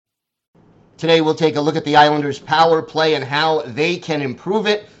Today we'll take a look at the Islanders' power play and how they can improve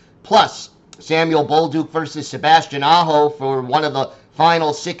it. Plus, Samuel Bolduc versus Sebastian Aho for one of the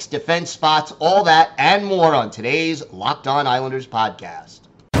final 6 defense spots. All that and more on today's Locked On Islanders podcast.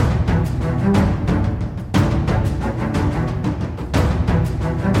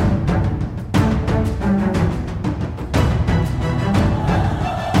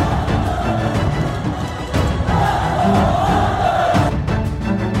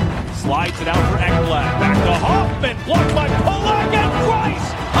 Slides it out for Ekblad. Back to Hoffman. Blocked by Pulock and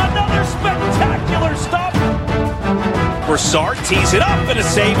Price. Another spectacular stop. Brassard tees it up, and a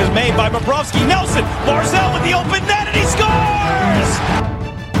save is made by Bobrovsky. Nelson. Barzal with the open net, and he scores!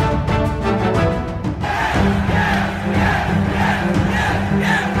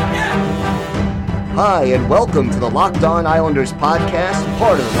 Hi, and welcome to the Locked On Islanders podcast,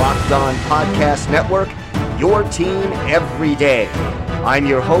 part of the Locked On Podcast Network, your team every day. I'm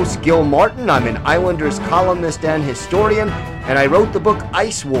your host, Gil Martin. I'm an Islanders columnist and historian, and I wrote the book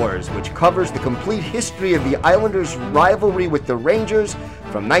Ice Wars, which covers the complete history of the Islanders' rivalry with the Rangers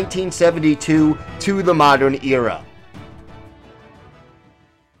from 1972 to the modern era.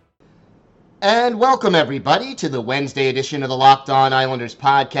 And welcome, everybody, to the Wednesday edition of the Locked On Islanders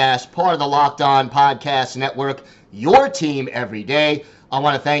podcast, part of the Locked On Podcast Network, your team every day. I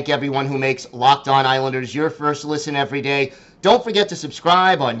want to thank everyone who makes Locked On Islanders your first listen every day. Don't forget to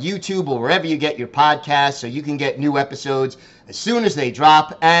subscribe on YouTube or wherever you get your podcasts so you can get new episodes as soon as they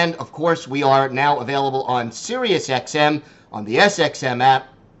drop. And, of course, we are now available on SiriusXM on the SXM app.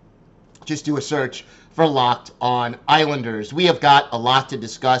 Just do a search for Locked On Islanders. We have got a lot to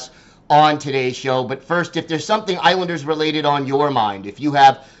discuss on today's show. But first, if there's something Islanders related on your mind, if you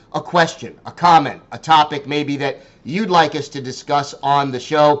have a question, a comment, a topic maybe that you'd like us to discuss on the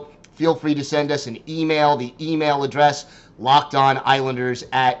show, feel free to send us an email. The email address,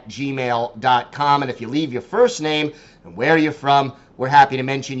 lockedonislanders@gmail.com. And if you leave your first name and where you're from, we're happy to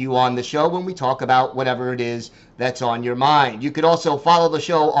mention you on the show when we talk about whatever it is that's on your mind. You could also follow the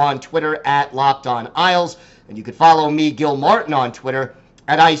show on Twitter at Locked On Isles, and you could follow me, Gil Martin, on Twitter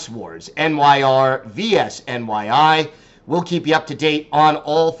at Ice Wars, NYRVSNYI. We'll keep you up to date on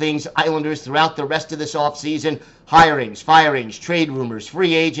all things Islanders throughout the rest of this offseason. Hirings, firings, trade rumors,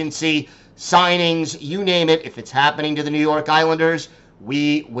 free agency, signings, you name it. If it's happening to the New York Islanders,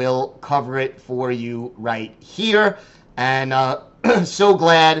 we will cover it for you right here. And so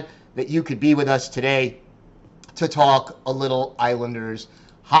glad that you could be with us today to talk a little Islanders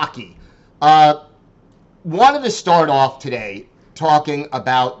hockey. Wanted to start off today talking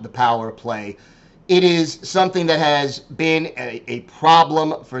about the power play. It is something that has been a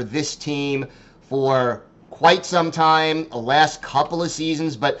problem for this team for quite some time, the last couple of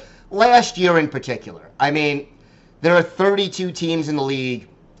seasons, but last year in particular. I mean, there are 32 teams in the league.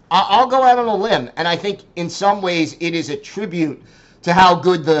 I'll go out on a limb, and I think in some ways it is a tribute to how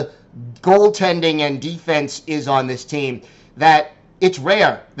good the goaltending and defense is on this team, that it's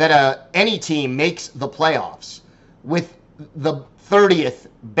rare that any team makes the playoffs with the 30th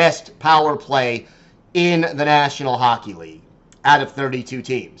best power play in the National Hockey League out of 32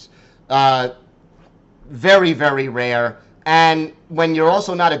 teams. Very, very rare. And when you're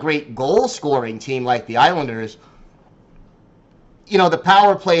also not a great goal-scoring team like the Islanders, you know, the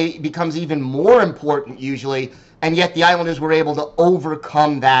power play becomes even more important usually, and yet the Islanders were able to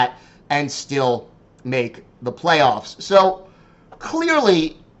overcome that and still make the playoffs. So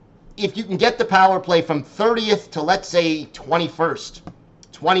clearly, if you can get the power play from 30th to, let's say, 21st,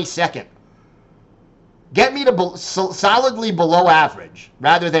 22nd, get me to solidly below average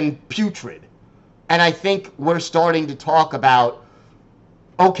rather than putrid. And I think we're starting to talk about,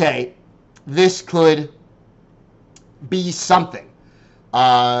 okay, this could be something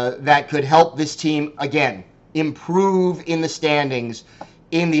that could help this team, again, improve in the standings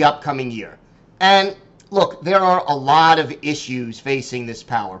in the upcoming year. And look, there are a lot of issues facing this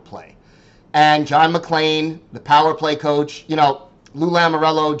power play. And John McClain, the power play coach, you know, Lou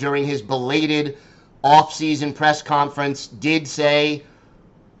Lamoriello during his belated off-season press conference did say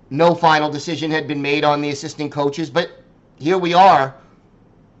no final decision had been made on the assistant coaches, but here we are,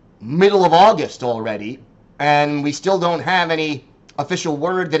 middle of August already, and we still don't have any official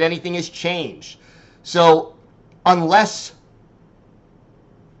word that anything has changed. So unless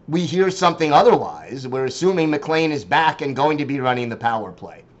we hear something otherwise, we're assuming McClain is back and going to be running the power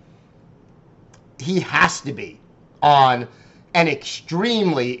play. He has to be on an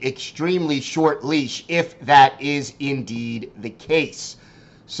extremely, extremely short leash if that is indeed the case.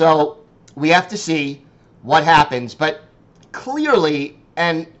 So we have to see what happens. But clearly,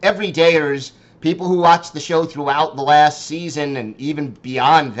 and everydayers, people who watch the show throughout the last season and even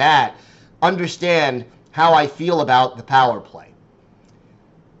beyond that, understand how I feel about the power play.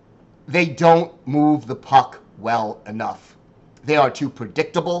 They don't move the puck well enough. They are too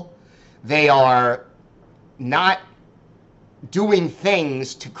predictable. They are not doing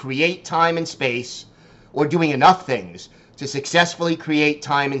things to create time and space, or doing enough things to successfully create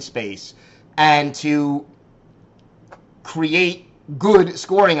time and space and to create good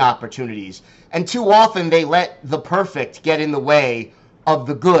scoring opportunities. And too often they let the perfect get in the way of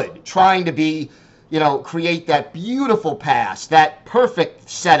the good, trying to be, create that beautiful pass, that perfect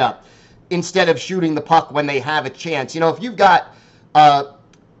setup, instead of shooting the puck when they have a chance. If you've got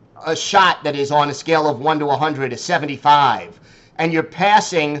a shot that is on a scale of 1 to 100, a 75, and you're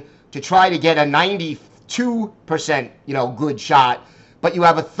passing to try to get a 92%, good shot, but you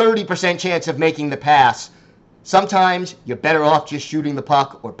have a 30% chance of making the pass, sometimes you're better off just shooting the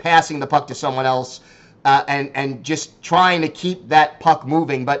puck or passing the puck to someone else, and just trying to keep that puck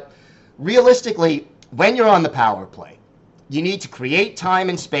moving. But realistically, when you're on the power play, you need to create time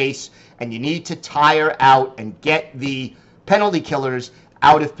and space, and you need to tire out and get the penalty killers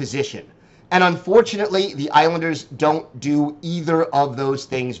out of position. And unfortunately, the Islanders don't do either of those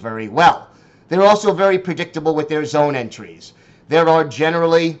things very well. They're also very predictable with their zone entries. There are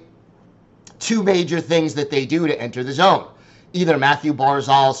generally two major things that they do to enter the zone. Either Matthew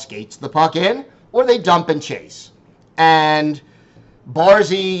Barzal skates the puck in, or they dump and chase. And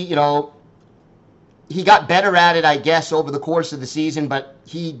Barzy, he got better at it, I guess, over the course of the season, but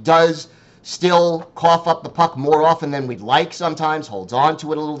he does still cough up the puck more often than we'd like sometimes, holds on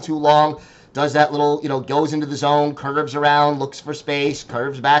to it a little too long, does that little, goes into the zone, curves around, looks for space,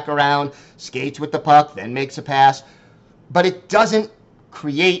 curves back around, skates with the puck, then makes a pass. But it doesn't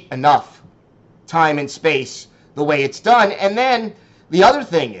create enough time and space the way it's done. And then the other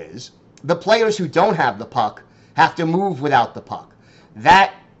thing is, the players who don't have the puck have to move without the puck.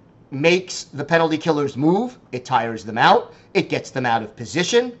 That makes the penalty killers move. It tires them out. It gets them out of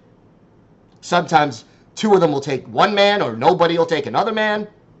position. Sometimes two of them will take one man, or nobody will take another man.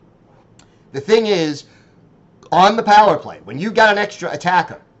 The thing is, on the power play, when you've got an extra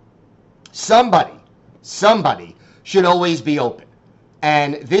attacker, somebody should always be open.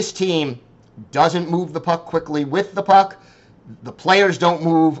 And this team doesn't move the puck quickly with the puck. The players don't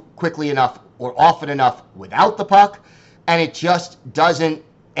move quickly enough or often enough without the puck. And it just doesn't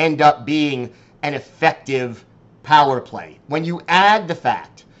end up being an effective power play. When you add the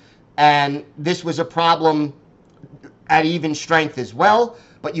fact, and this was a problem at even strength as well,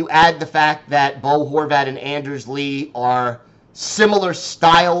 but you add the fact that Bo Horvat and Anders Lee are similar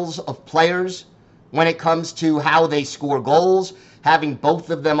styles of players when it comes to how they score goals. Having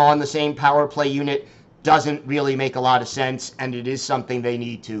both of them on the same power play unit doesn't really make a lot of sense, and it is something they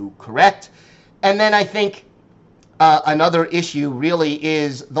need to correct. And then I think another issue really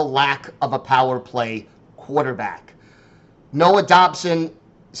is the lack of a power play quarterback. Noah Dobson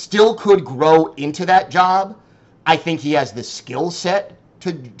still could grow into that job. I think he has the skill set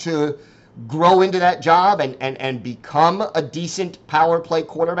to grow into that job and become a decent power play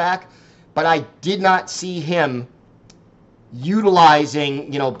quarterback. But I did not see him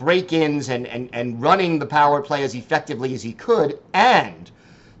utilizing, break-ins and running the power play as effectively as he could. And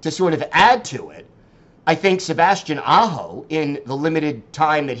to sort of add to it, I think Sebastian Aho, in the limited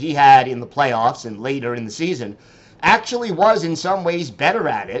time that he had in the playoffs and later in the season, actually was in some ways better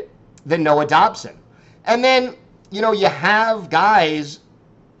at it than Noah Dobson. And then, you have guys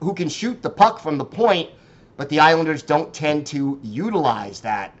who can shoot the puck from the point, but the Islanders don't tend to utilize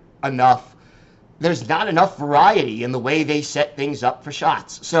that enough. There's not enough variety in the way they set things up for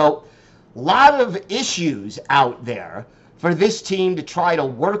shots. So, a lot of issues out there for this team to try to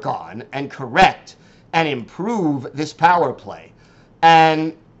work on and correct and improve this power play.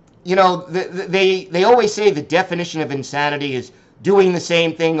 And, they always say the definition of insanity is doing the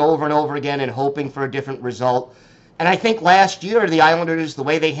same thing over and over again and hoping for a different result. And I think last year, the Islanders, the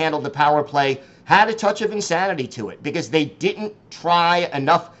way they handled the power play, had a touch of insanity to it because they didn't try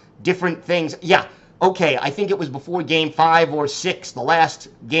enough different things. Yeah, okay, I think it was before Game 5 or 6, the last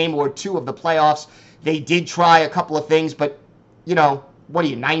game or two of the playoffs, they did try a couple of things, but,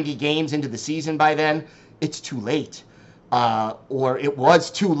 90 games into the season by then? It's too late. Or it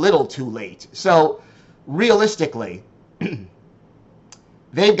was too little too late. So, realistically,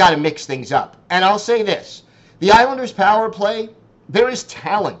 they've got to mix things up. And I'll say this. The Islanders' power play, there is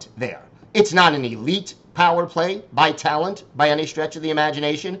talent there. It's not an elite power play by talent, by any stretch of the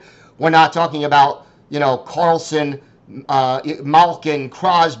imagination. We're not talking about, Carlson, Malkin,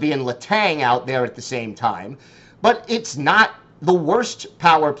 Crosby, and Letang out there at the same time. But it's not the worst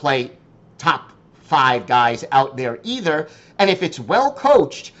power play top 5 guys out there either. And if it's well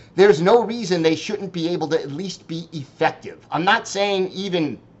coached, there's no reason they shouldn't be able to at least be effective. I'm not saying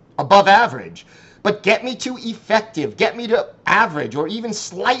even above average, but get me to effective, get me to average or even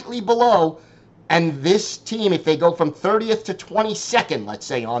slightly below. And this team, if they go from 30th to 22nd, let's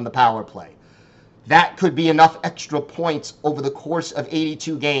say, on the power play, that could be enough extra points over the course of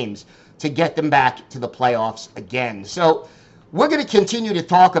 82 games to get them back to the playoffs again. So we're going to continue to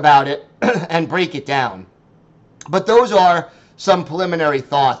talk about it and break it down. But those are some preliminary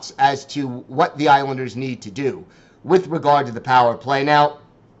thoughts as to what the Islanders need to do with regard to the power play. Now,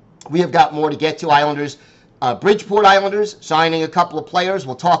 we have got more to get to. Bridgeport Islanders signing a couple of players.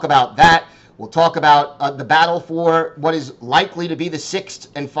 We'll talk about that. We'll talk about the battle for what is likely to be the sixth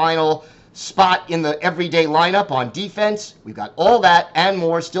and final spot in the everyday lineup on defense. We've got all that and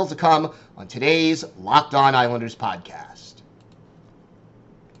more still to come on today's Locked On Islanders podcast.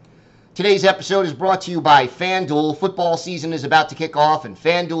 Today's episode is brought to you by FanDuel. Football season is about to kick off, and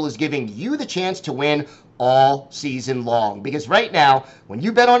FanDuel is giving you the chance to win all season long. Because right now, when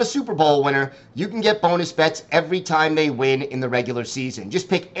you bet on a Super Bowl winner, you can get bonus bets every time they win in the regular season. Just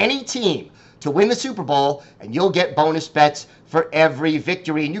pick any team to win the Super Bowl, and you'll get bonus bets for every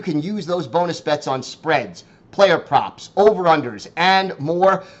victory. And you can use those bonus bets on spreads, player props, over-unders, and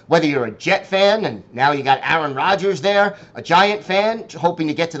more. Whether you're a Jet fan, and now you got Aaron Rodgers there, a Giant fan hoping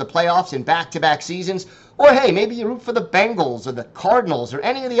to get to the playoffs in back-to-back seasons, or hey, maybe you root for the Bengals or the Cardinals or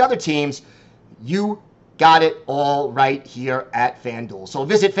any of the other teams, you got it all right here at FanDuel. So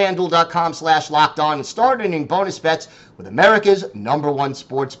visit FanDuel.com/LockedOn and start earning bonus bets with America's #1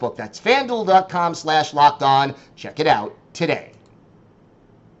 sportsbook. That's FanDuel.com/LockedOn. Check it out today.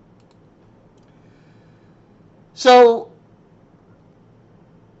 So,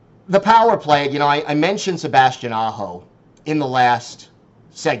 the power play, I mentioned Sebastian Aho in the last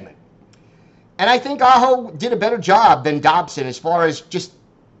segment. And I think Aho did a better job than Dobson as far as just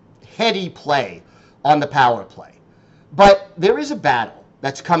heady play on the power play. But there is a battle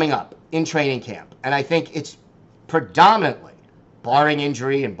that's coming up in training camp. And I think it's predominantly, barring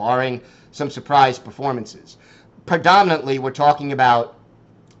injury and barring some surprise performances, predominantly we're talking about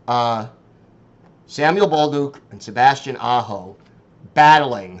Samuel Bolduc and Sebastian Aho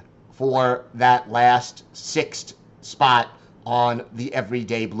battling for that last sixth spot on the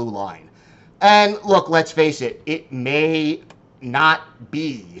everyday blue line. And look, let's face it, it may not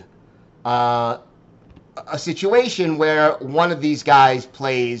be a situation where one of these guys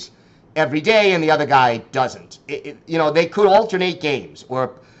plays every day and the other guy doesn't. They could alternate games,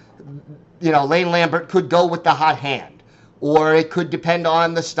 or, Lane Lambert could go with the hot hand. Or it could depend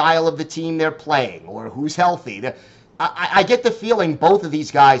on the style of the team they're playing or who's healthy. I get the feeling both of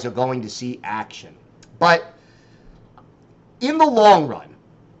these guys are going to see action. But in the long run,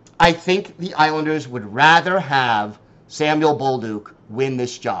 I think the Islanders would rather have Samuel Bolduc win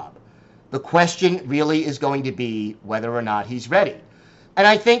this job. The question really is going to be whether or not he's ready. And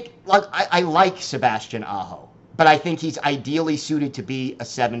I think, I like Sebastian Aho, but I think he's ideally suited to be a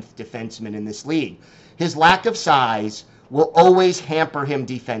seventh defenseman in this league. His lack of size will always hamper him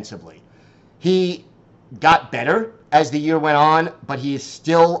defensively. He got better as the year went on, but he is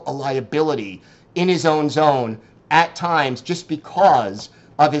still a liability in his own zone at times just because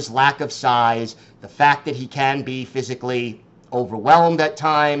of his lack of size, the fact that he can be physically overwhelmed at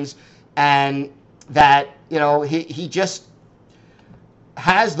times, and that, he just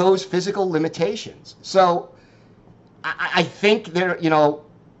has those physical limitations. So I think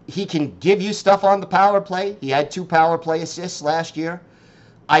he can give you stuff on the power play. He had 2 power play assists last year.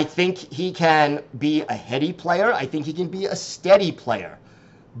 I think he can be a heady player. I think he can be a steady player.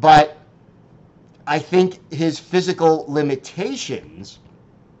 But I think his physical limitations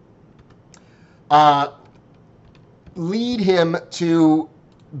lead him to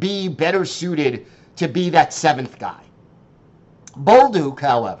be better suited to be that seventh guy. Bolduc,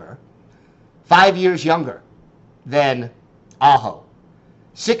 however, 5 years younger than Aho.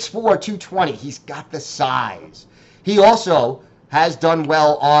 6'4", 220. He's got the size. He also has done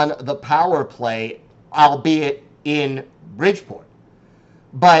well on the power play, albeit in Bridgeport.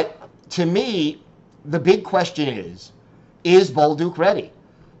 But to me, the big question is Bolduc ready?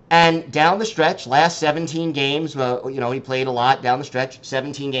 And down the stretch, last 17 games, he played a lot down the stretch,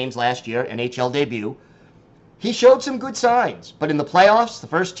 17 games last year, NHL debut. He showed some good signs. But in the playoffs, the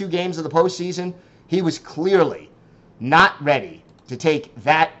first 2 games of the postseason, he was clearly not ready to take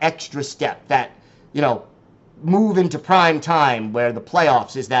that extra step, that, move into prime time where the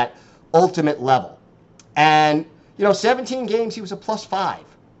playoffs is that ultimate level. And, 17 games, he was a +5.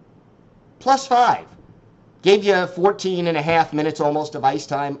 +5. Gave you 14 and a half minutes almost of ice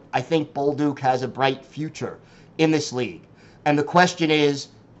time. I think Bolduc has a bright future in this league. And the question is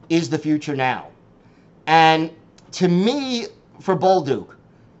is the future now? And to me, for Bolduc,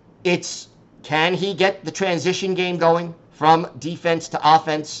 it's, can he get the transition game going from defense to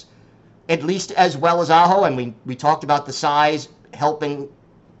offense at least as well as Aho? And we talked about the size helping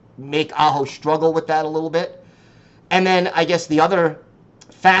make Aho struggle with that a little bit. And then I guess the other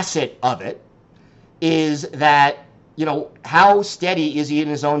facet of it is that, how steady is he in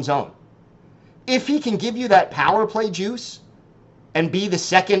his own zone? If he can give you that power play juice and be the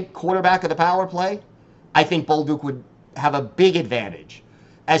second quarterback of the power play, I think Bolduc would have a big advantage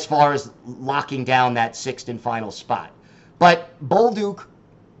as far as locking down that sixth and final spot. But Bolduc,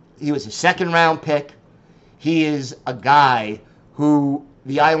 he was a second-round pick. He is a guy who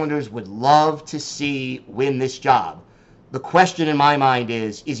the Islanders would love to see win this job. The question in my mind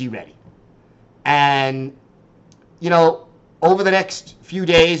is he ready? And, over the next few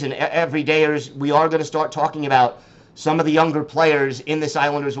days and every day, we are going to start talking about some of the younger players in this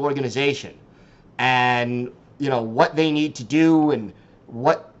Islanders organization and, what they need to do and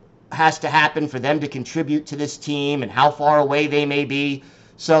what has to happen for them to contribute to this team and how far away they may be.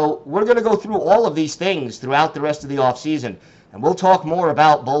 So we're going to go through all of these things throughout the rest of the offseason, and we'll talk more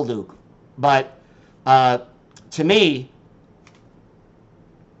about Bolduc. But to me,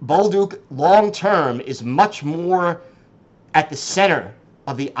 Bolduc long-term is much more at the center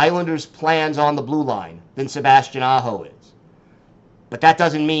of the Islanders' plans on the blue line than Sebastian Aho is. But that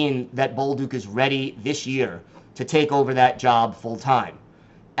doesn't mean that Bolduc is ready this year to take over that job full-time.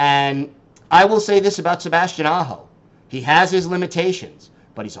 And I will say this about Sebastian Aho. He has his limitations,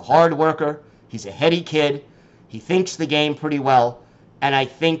 but he's a hard worker. He's a heady kid. He thinks the game pretty well. And I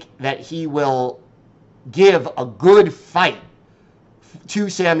think that he will give a good fight to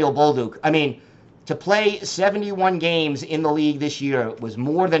Samuel Bolduc. I mean, to play 71 games in the league this year was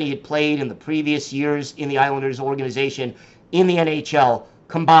more than he had played in the previous years in the Islanders organization in the NHL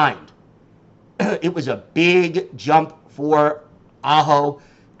combined. It was a big jump for Aho,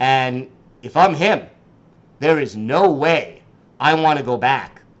 and if I'm him, there is no way I want to go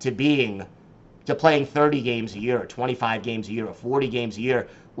back to playing 30 games a year, or 25 games a year, or 40 games a year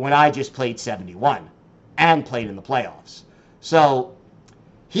when I just played 71 and played in the playoffs. So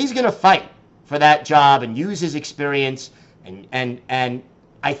he's going to fight for that job and use his experience. And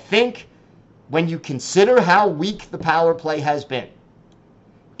I think when you consider how weak the power play has been,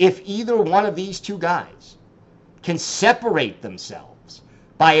 if either one of these two guys can separate themselves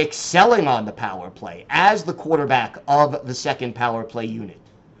by excelling on the power play as the quarterback of the second power play unit,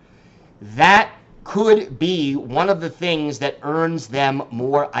 that could be one of the things that earns them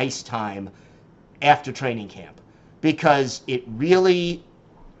more ice time after training camp. Because it really,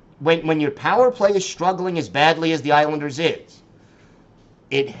 when your power play is struggling as badly as the Islanders is,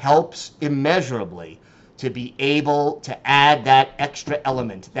 it helps immeasurably to be able to add that extra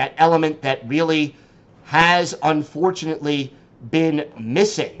element, that element that really has unfortunately been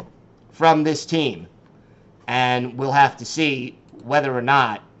missing from this team. And we'll have to see whether or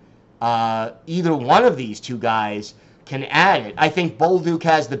not either one of these two guys can add it. I think Bolduc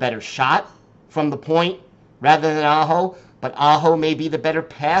has the better shot from the point rather than Aho, but Aho may be the better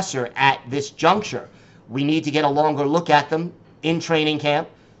passer at this juncture. We need to get a longer look at them in training camp,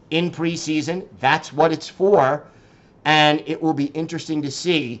 in preseason. That's what it's for. And it will be interesting to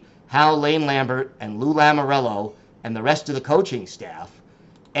see how Lane Lambert and Lou Lamoriello and the rest of the coaching staff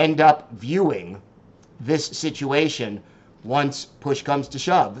end up viewing this situation once push comes to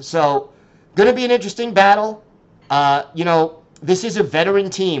shove. So, going to be an interesting battle. This is a veteran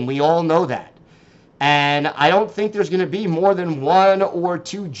team. We all know that. And I don't think there's going to be more than one or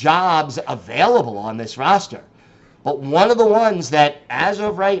two jobs available on this roster. But one of the ones that, as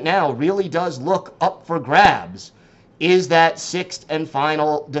of right now, really does look up for grabs is that sixth and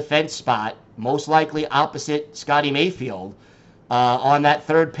final defense spot, most likely opposite Scotty Mayfield, on that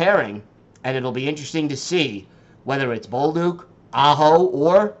third pairing. And it'll be interesting to see whether it's Bolduc, Aho,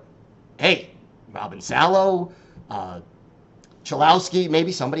 or, hey, Robin Salo, Cholowski,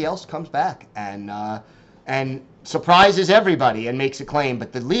 maybe somebody else comes back and surprises everybody and makes a claim.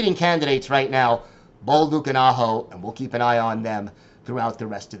 But the leading candidates right now, Bolduc and Aho, and we'll keep an eye on them throughout the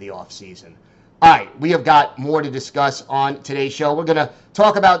rest of the offseason. All right, we have got more to discuss on today's show. We're going to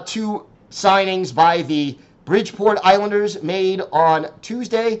talk about two signings by the Bridgeport Islanders made on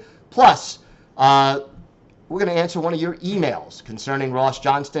Tuesday. Plus, we're going to answer one of your emails concerning Ross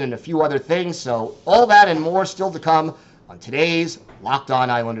Johnston and a few other things. So all that and more still to come on today's Locked On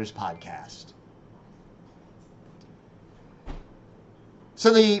Islanders podcast.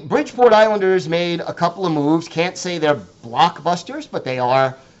 So the Bridgeport Islanders made a couple of moves. Can't say they're blockbusters, but they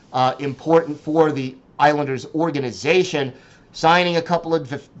are important for the Islanders organization. signing a couple of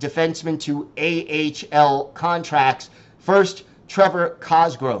defensemen to AHL contracts. First, Trevor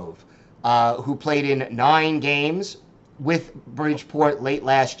Cosgrove, who played in 9 games with Bridgeport late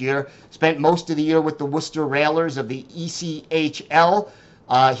last year, spent most of the year with the Worcester Railers of the ECHL.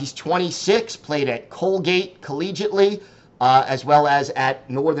 He's 26, played at Colgate collegiately, as well as at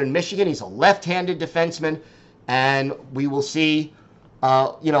Northern Michigan. He's a left-handed defenseman, and we will see,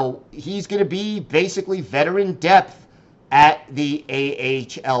 he's going to be basically veteran depth at the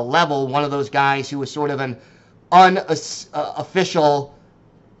AHL level, one of those guys who is sort of an unofficial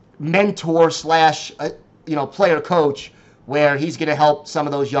mentor slash player coach, where he's going to help some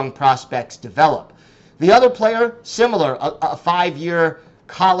of those young prospects develop. The other player, similar, a 5-year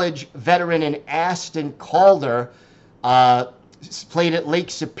college veteran in Ashton Calder, played at Lake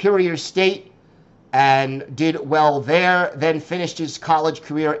Superior State and did well there, then finished his college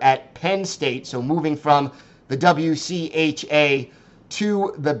career at Penn State, so moving from the WCHA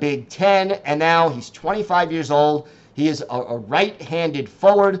to the Big Ten, and now he's 25 years old. He is a right-handed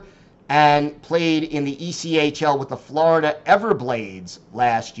forward and played in the ECHL with the Florida Everblades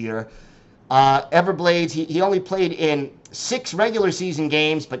last year. Everblades, he only played in 6 regular season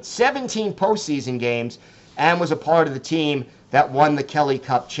games, but 17 postseason games, and was a part of the team that won the Kelly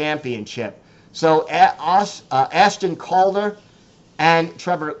Cup championship. So Ashton Calder and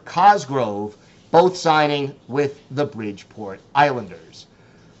Trevor Cosgrove both signing with the Bridgeport Islanders.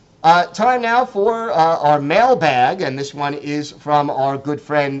 Time now for our mailbag, and this one is from our good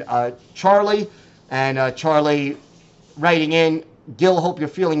friend Charlie. And Charlie writing in, Gil, hope you're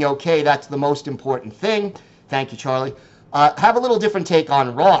feeling okay. That's the most important thing. Thank you, Charlie. Have a little different take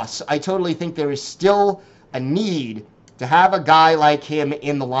on Ross. I totally think there is still a need to have a guy like him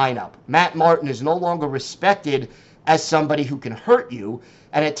in the lineup. Matt Martin is no longer respected as somebody who can hurt you,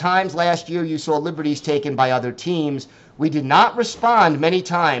 and at times last year you saw liberties taken by other teams. We did not respond many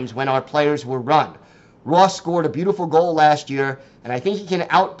times when our players were run. Ross scored a beautiful goal last year, and I think he can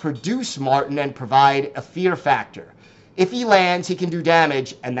outproduce Martin and provide a fear factor. If he lands, he can do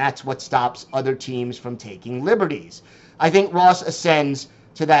damage, and that's what stops other teams from taking liberties. I think Ross ascends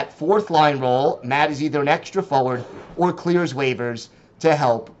to that 4th line role. Matt is either an extra forward or clears waivers to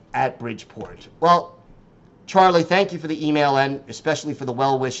help at Bridgeport. Well, Charlie, thank you for the email and especially for the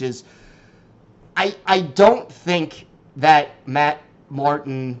well wishes. I don't think that Matt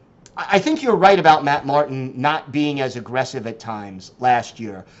Martin, I think you're right about Matt Martin not being as aggressive at times last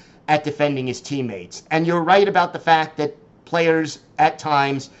year at defending his teammates. And you're right about the fact that players at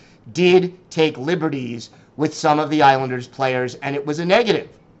times did take liberties with some of the Islanders players, and it was a negative.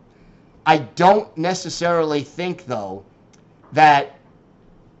 I don't necessarily think, though, that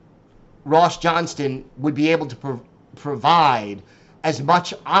Ross Johnston would be able to provide as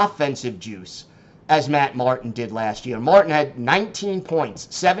much offensive juice as Matt Martin did last year. Martin had 19 points,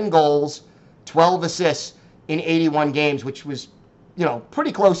 7 goals, 12 assists in 81 games, which was,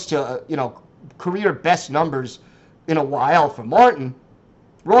 pretty close to, career best numbers in a while for Martin.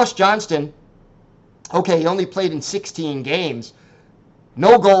 Ross Johnston, okay, he only played in 16 games.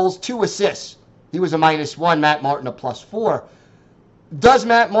 No goals, 2 assists. He was a -1, Matt Martin a +4. Does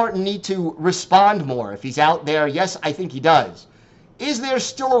Matt Martin need to respond more if he's out there? Yes, I think he does. Is there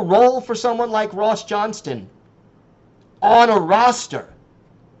still a role for someone like Ross Johnston on a roster?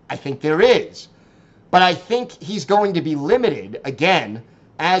 I think there is. But I think he's going to be limited, again,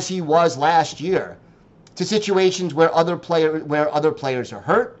 as he was last year, to situations where other players are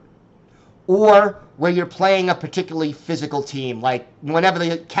hurt, or where you're playing a particularly physical team, like whenever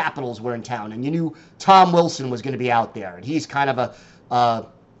the Capitals were in town and you knew Tom Wilson was going to be out there, and he's kind of a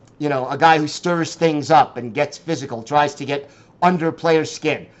guy who stirs things up and gets physical, tries to get under players'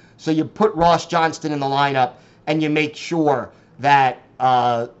 skin. So you put Ross Johnston in the lineup and you make sure that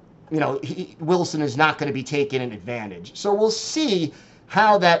Wilson is not going to be taken an advantage. So we'll see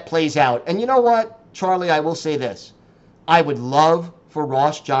how that plays out. And you know what, Charlie, I will say this. I would love for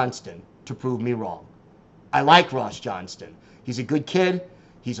Ross Johnston to prove me wrong. I like Ross Johnston. He's a good kid.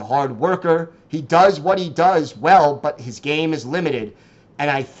 He's a hard worker. He does what he does well, but his game is limited.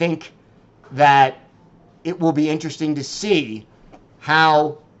 And I think that it will be interesting to see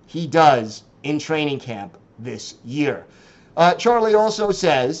how he does in training camp this year. Charlie also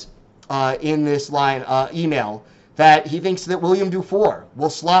says in this email that he thinks that William Dufour will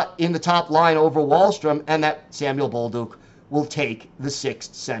slot in the top line over Wahlstrom and that Samuel Bolduc will take the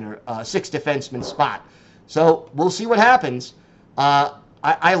 6th defenseman spot. So we'll see what happens.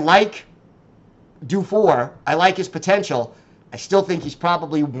 I like Dufour. I like his potential. I still think he's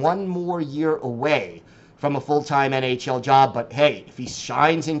probably 1 more year away from a full-time NHL job. But hey, if he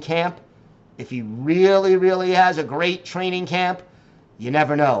shines in camp, If he really, really has a great training camp, you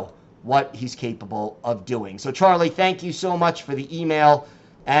never know what he's capable of doing. So, Charlie, thank you so much for the email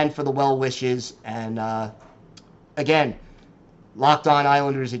and for the well wishes. And again,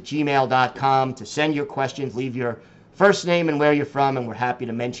 lockedonislanders@gmail.com to send your questions. Leave your first name and where you're from, and we're happy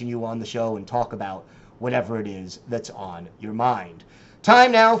to mention you on the show and talk about whatever it is that's on your mind.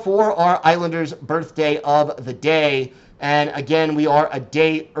 Time now for our Islanders birthday of the day. And again, we are a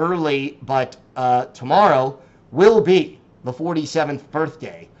day early, but tomorrow will be the 47th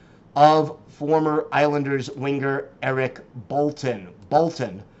birthday of former Islanders winger Eric Boulton.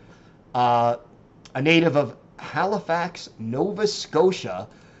 Boulton, a native of Halifax, Nova Scotia,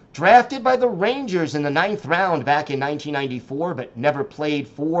 drafted by the Rangers in the 9th round back in 1994, but never played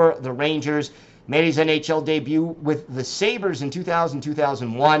for the Rangers. Made his NHL debut with the Sabres in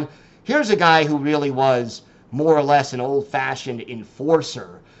 2000-2001. Here's a guy who really was more or less an old-fashioned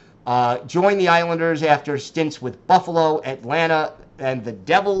enforcer. Joined the Islanders after stints with Buffalo, Atlanta, and the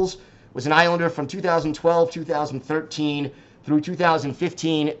Devils. Was an Islander from 2012-2013 through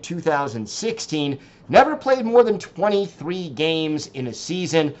 2015-2016. Never played more than 23 games in a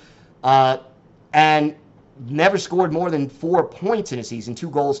season, and never scored more than 4 points in a season, 2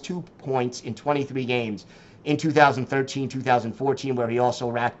 goals, 2 points in 23 games in 2013-2014, where he also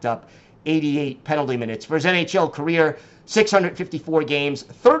racked up 88 penalty minutes. For his NHL career, 654 games,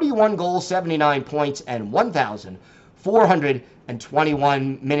 31 goals, 79 points, and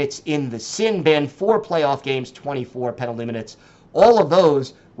 1,421 minutes in the sin bin, 4 playoff games, 24 penalty minutes, all of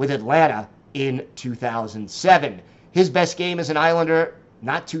those with Atlanta in 2007. His best game as an Islander,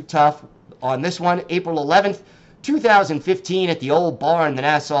 not too tough on this one, April 11th, 2015 at the Old Barn, the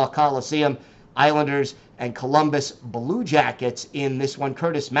Nassau Coliseum. Islanders and Columbus Blue Jackets in this one.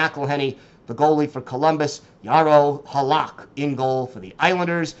 Curtis McElhinney, the goalie for Columbus. Jaro Halak in goal for the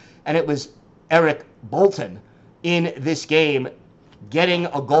Islanders. And it was Eric Boulton in this game getting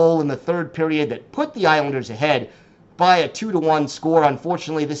a goal in the third period that put the Islanders ahead by a 2-1 score.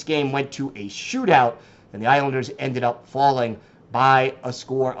 Unfortunately, this game went to a shootout, and the Islanders ended up falling by a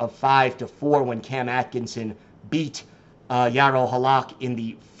score of 5-4 when Cam Atkinson beat Jaro Halak in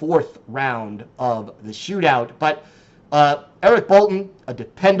the 4th round of the shootout. But Eric Boulton, a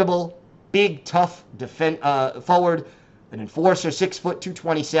dependable, big, tough forward, an enforcer, 6 foot,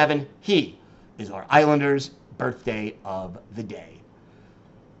 227. He is our Islanders' birthday of the day.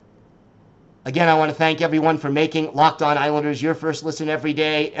 Again, I want to thank everyone for making Locked On Islanders your first listen every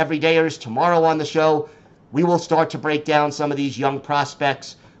day. Everydayers, tomorrow on the show, we will start to break down some of these young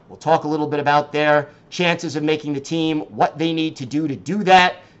prospects. We'll talk a little bit about their chances of making the team, what they need to do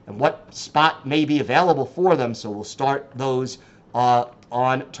that, and what spot may be available for them. So we'll start those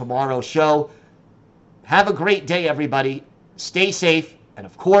on tomorrow's show. Have a great day, everybody. Stay safe. And,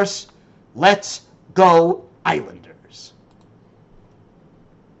 of course, let's go Islanders.